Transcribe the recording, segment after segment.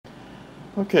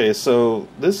Okay, so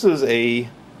this is a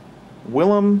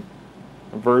Willem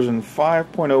version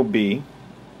 5.0b.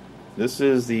 This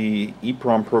is the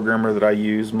eprom programmer that I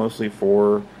use mostly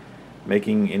for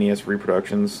making NES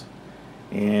reproductions,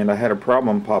 and I had a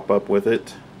problem pop up with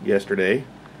it yesterday.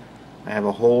 I have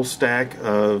a whole stack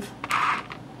of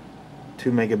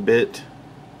 2 megabit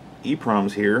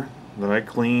eproms here that I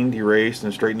cleaned, erased,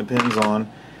 and straightened the pins on,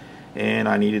 and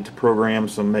I needed to program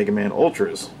some Mega Man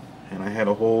Ultras, and I had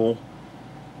a whole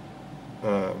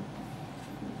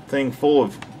thing full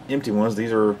of empty ones.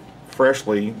 These are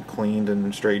freshly cleaned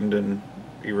and straightened and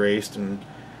erased and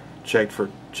checked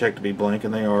to be blank,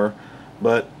 and they are.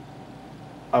 But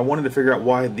I wanted to figure out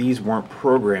why these weren't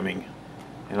programming,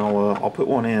 and I'll put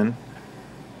one in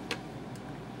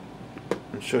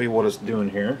and show you what it's doing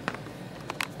here.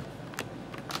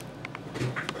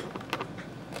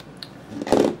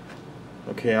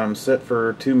 Okay, I'm set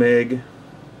for 2 meg.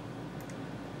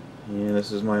 And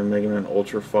this is my Mega Man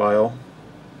Ultra file.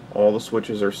 All the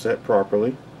switches are set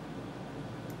properly.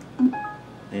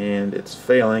 And it's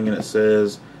failing, and it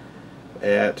says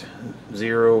at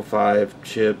 0.5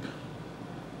 chip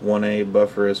 1A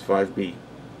buffer is 5B.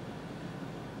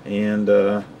 And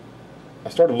I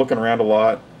started looking around a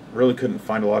lot, really couldn't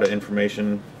find a lot of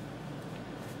information,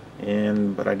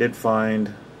 but I did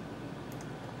find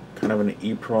kind of an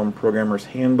EPROM programmer's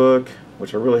handbook,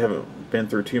 which I really haven't been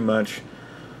through too much.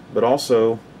 But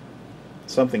also,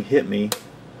 something hit me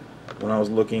when I was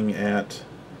looking at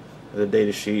the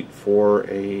data sheet for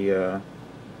a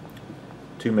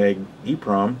 2 meg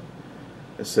EPROM.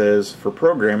 It says for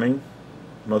programming,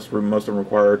 most of them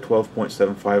require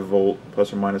 12.75 volt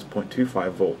plus or minus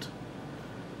 0.25 volt,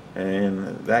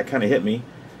 and that kind of hit me.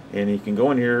 And you can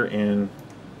go in here and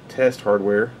test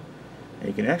hardware, and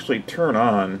you can actually turn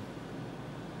on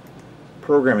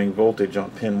programming voltage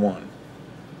on pin 1.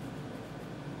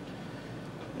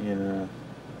 And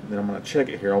then I'm going to check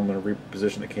it here. I'm going to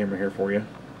reposition the camera here for you.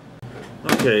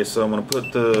 Okay, so I'm going to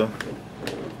put the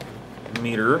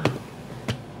meter.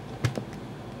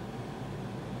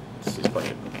 Let's see if I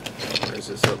can raise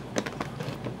this up.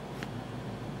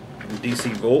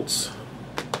 DC volts.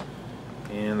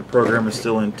 And the program is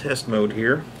still in test mode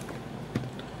here.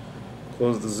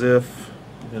 Close the ZIF.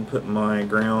 And put my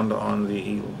ground on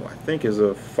the, I think is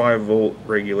a 5 volt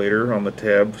regulator on the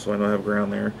tab, so I don't have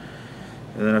ground there.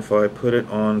 And then if I put it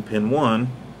on pin 1,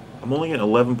 I'm only getting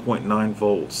 11.9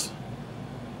 volts.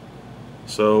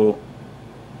 So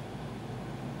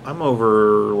I'm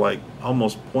over like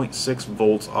almost 0.6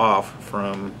 volts off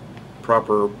from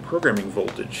proper programming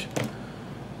voltage.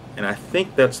 And I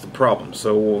think that's the problem.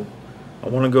 So I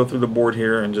want to go through the board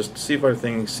here and just see if I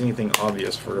see anything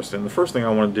obvious first. And the first thing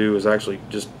I want to do is actually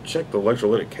just check the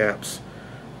electrolytic caps.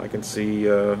 I can see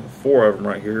 4 of them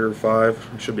right here, 5.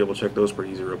 I should be able to check those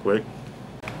pretty easy real quick.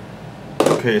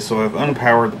 Okay, so I've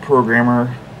unpowered the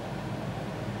programmer,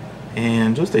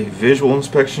 and just a visual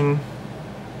inspection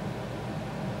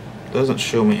doesn't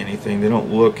show me anything. They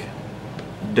don't look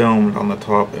domed on the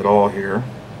top at all here.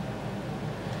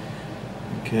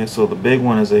 Okay, so the big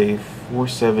one is a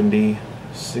 470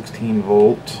 16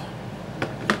 volt.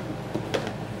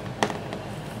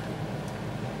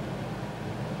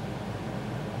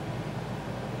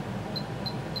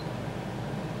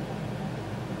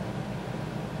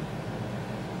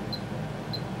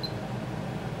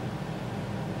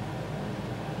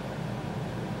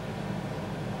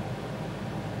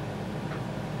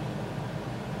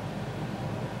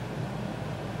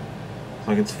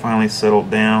 Like it's finally settled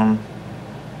down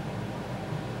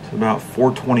to about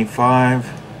 425,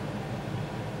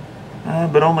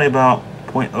 but only about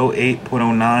 0.08,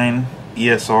 0.09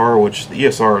 ESR, which the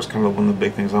ESR is kind of one of the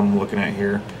big things I'm looking at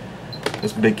here.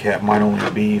 This big cap might only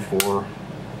be for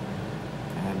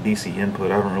DC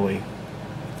input. I haven't really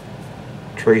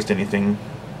traced anything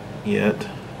yet.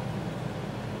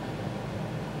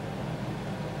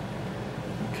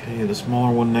 Okay, the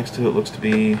smaller one next to it looks to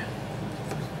be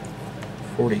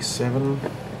 47.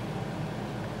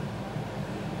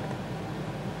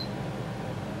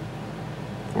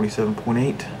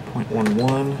 47.8,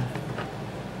 0.11.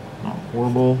 Not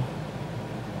horrible.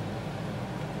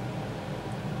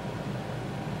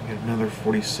 Get another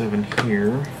 47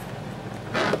 here.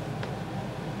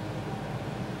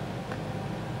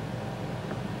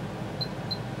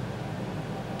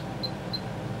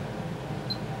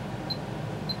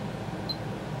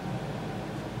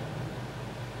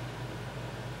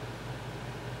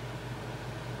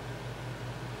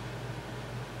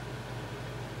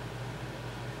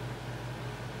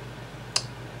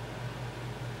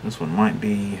 This one might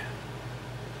be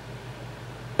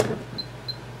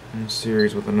in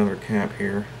series with another cap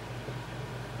here.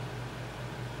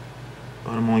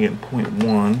 but I'm only getting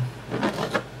 0.1.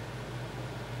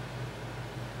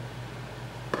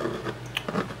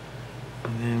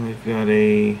 And then we've got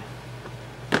a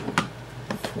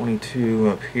 22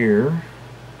 up here.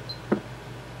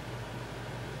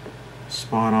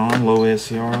 Spot on, low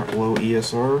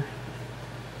ESR.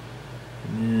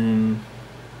 And then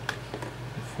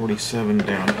 47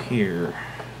 down here.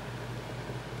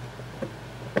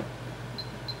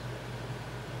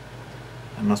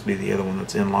 That must be the other one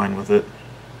that's in line with it.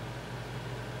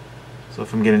 So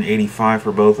if I'm getting 85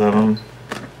 for both of them,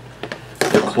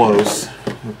 they're close.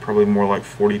 They're probably more like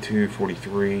 42,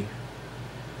 43,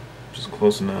 which is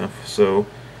close enough. So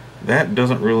that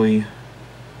doesn't really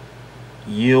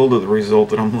yield the result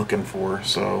that I'm looking for.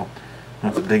 So I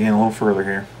have to dig in a little further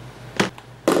here.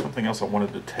 Something else I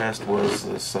wanted to test was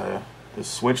this this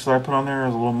switch that I put on there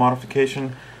as a little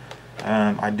modification.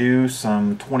 I do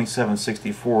some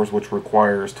 2764s, which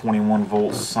requires 21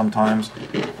 volts sometimes,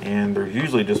 and they're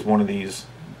usually just one of these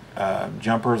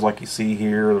jumpers like you see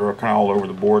here. They're kind of all over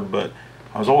the board, but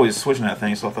I was always switching that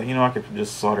thing, so I thought, you know, I could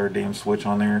just solder a damn switch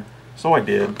on there. So I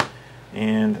did,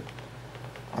 and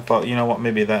I thought, you know what,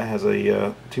 maybe that has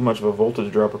a too much of a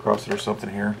voltage drop across it or something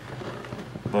here.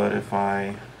 But if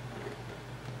I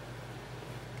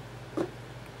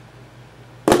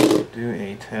do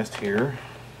a test here,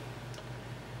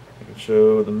 I can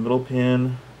show the middle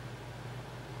pin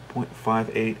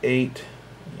 0.588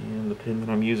 and the pin that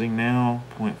I'm using now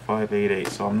 0.588.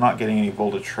 So I'm not getting any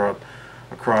voltage drop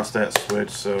across that switch,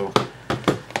 so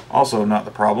also not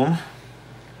the problem.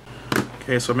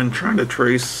 Okay, so I've been trying to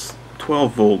trace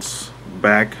 12 volts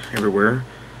back everywhere,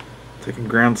 taking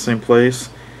ground the same place,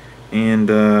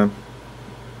 and I've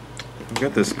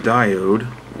got this diode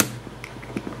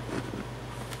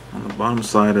on the bottom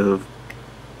side of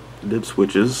dip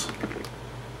switches,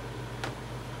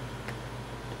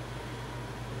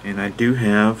 and I do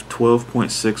have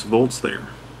 12.6 volts there.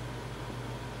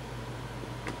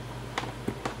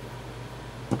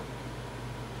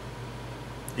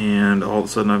 And all of a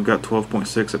sudden I've got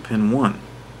 12.6 at pin 1.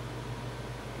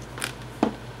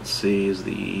 Let's see, is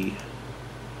the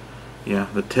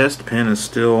test pin is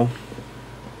still,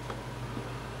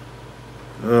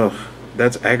 ugh,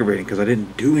 that's aggravating because I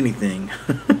didn't do anything.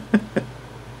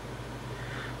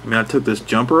 I mean, I took this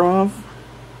jumper off.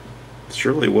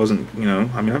 Surely it wasn't, you know,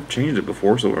 I mean, I've changed it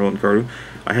before, so it wasn't carded.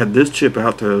 I had this chip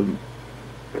out to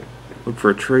look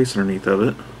for a trace underneath of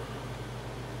it.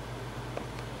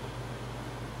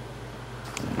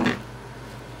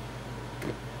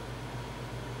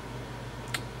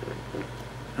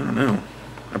 I don't know.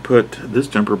 I put this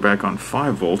jumper back on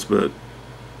 5 volts, but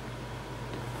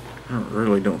I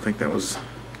really don't think that was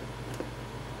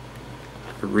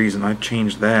the reason. I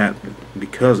changed that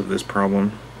because of this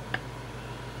problem.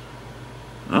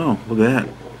 Oh, look at that.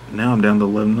 Now I'm down to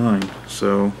 11.9.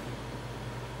 So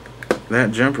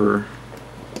that jumper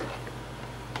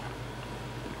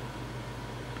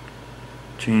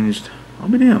changed. I'll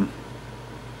be damned.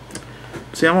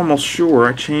 See, I'm almost sure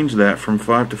I changed that from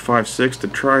 5 to 5.6 to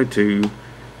try to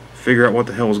figure out what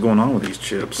the hell was going on with these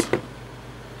chips.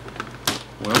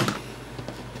 Well,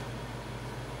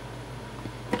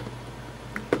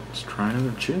 let's try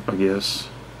another chip, I guess.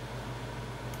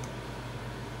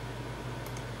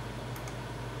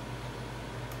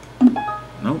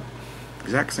 Nope,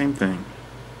 exact same thing.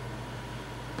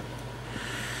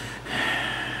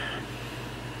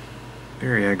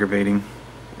 Very aggravating.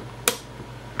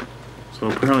 So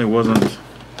apparently it wasn't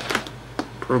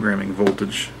programming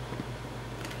voltage.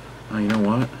 Oh, you know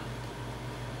what?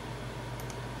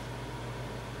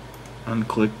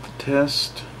 Unclick the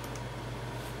test.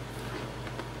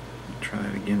 Try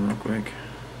that again real quick.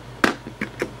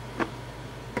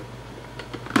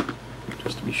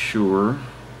 Just to be sure.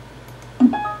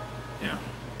 Yeah.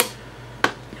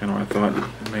 Kind of what I thought.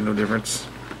 It made no difference.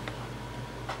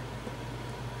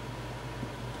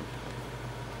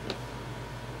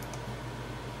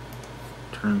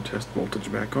 Turn test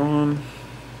voltage back on.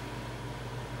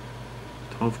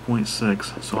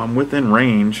 12.6. So I'm within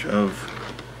range of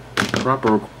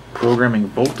proper programming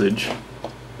voltage.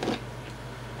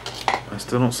 I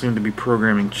still don't seem to be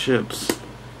programming chips.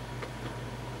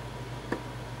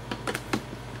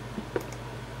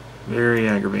 Very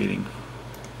aggravating.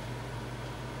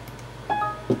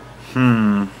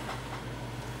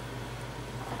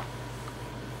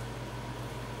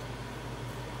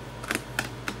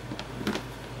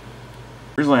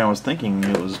 Originally I was thinking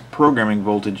it was programming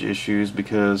voltage issues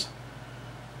because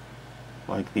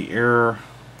like the error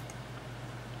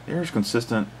is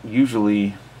consistent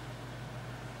usually.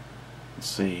 Let's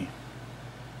see.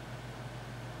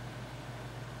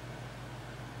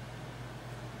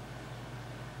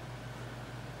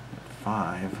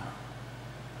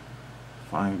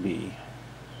 5B.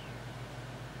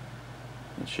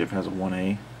 The chip has a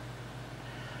 1A.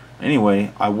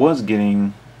 Anyway, I was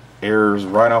getting errors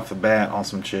right off the bat on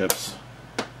some chips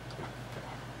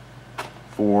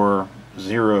for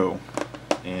 0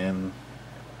 and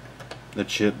the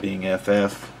chip being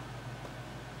FF.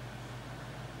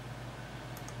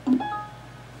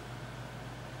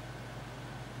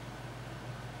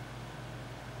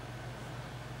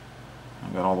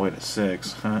 I got all the way to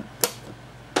 6, huh?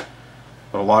 But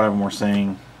a lot of them were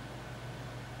saying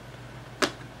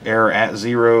error at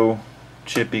 0,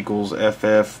 chip equals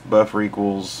FF, buffer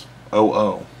equals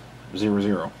 00,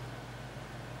 00.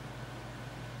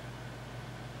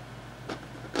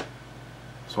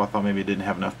 So I thought maybe it didn't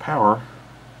have enough power.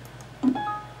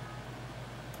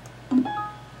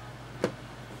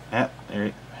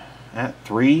 At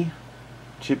 3,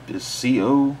 chip is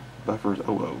CO, buffer is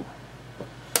 00.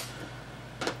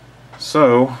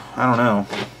 So, I don't know.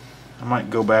 I might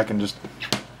go back and just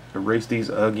erase these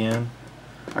again.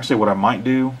 Actually, what I might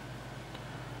do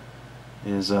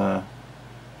is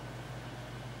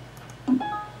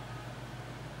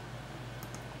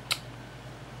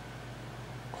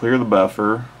clear the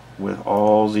buffer with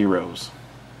all zeros,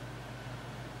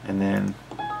 and then,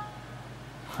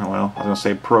 well, I was going to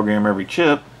say program every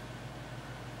chip.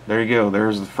 There you go.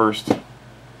 There's the first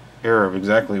error of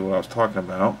exactly what I was talking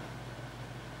about.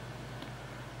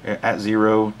 At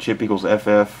 0, chip equals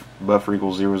FF, buffer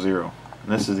equals 00.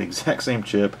 And this is the exact same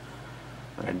chip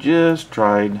that I just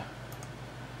tried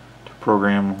to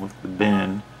program with the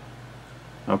bin.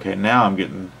 Okay, now I'm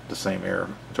getting the same error,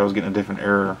 which I was getting a different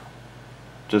error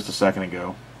just a second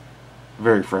ago.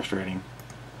 Very frustrating.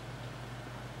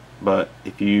 But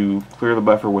if you clear the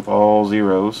buffer with all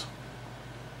zeros,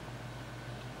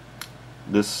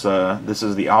 this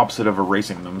is the opposite of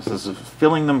erasing them. This is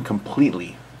filling them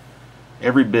completely.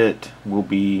 Every bit will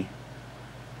be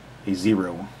a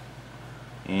 0.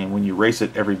 And when you erase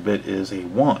it, every bit is a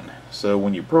 1. So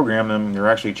when you program them, you're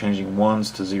actually changing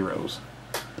 1s to 0s.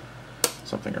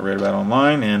 Something I read about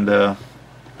online, and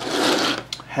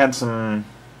had some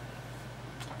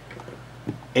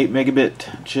 8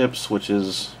 megabit chips, which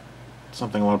is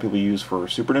something a lot of people use for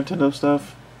Super Nintendo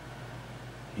stuff.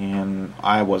 And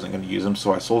I wasn't going to use them,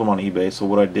 so I sold them on eBay. So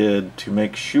what I did to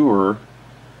make sure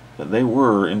that they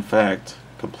were in fact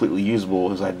completely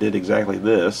usable is I did exactly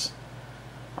this.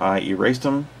 I erased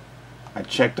them, I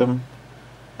checked them,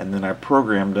 and then I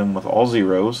programmed them with all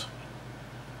zeros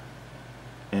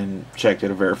and checked it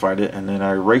and verified it, and then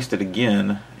I erased it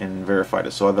again and verified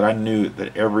it so that I knew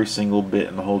that every single bit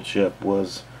in the whole chip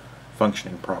was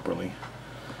functioning properly.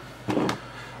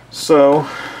 So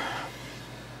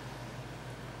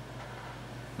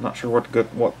I'm not sure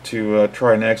what to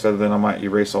try next, other than I might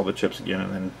erase all the chips again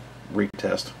and then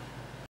retest.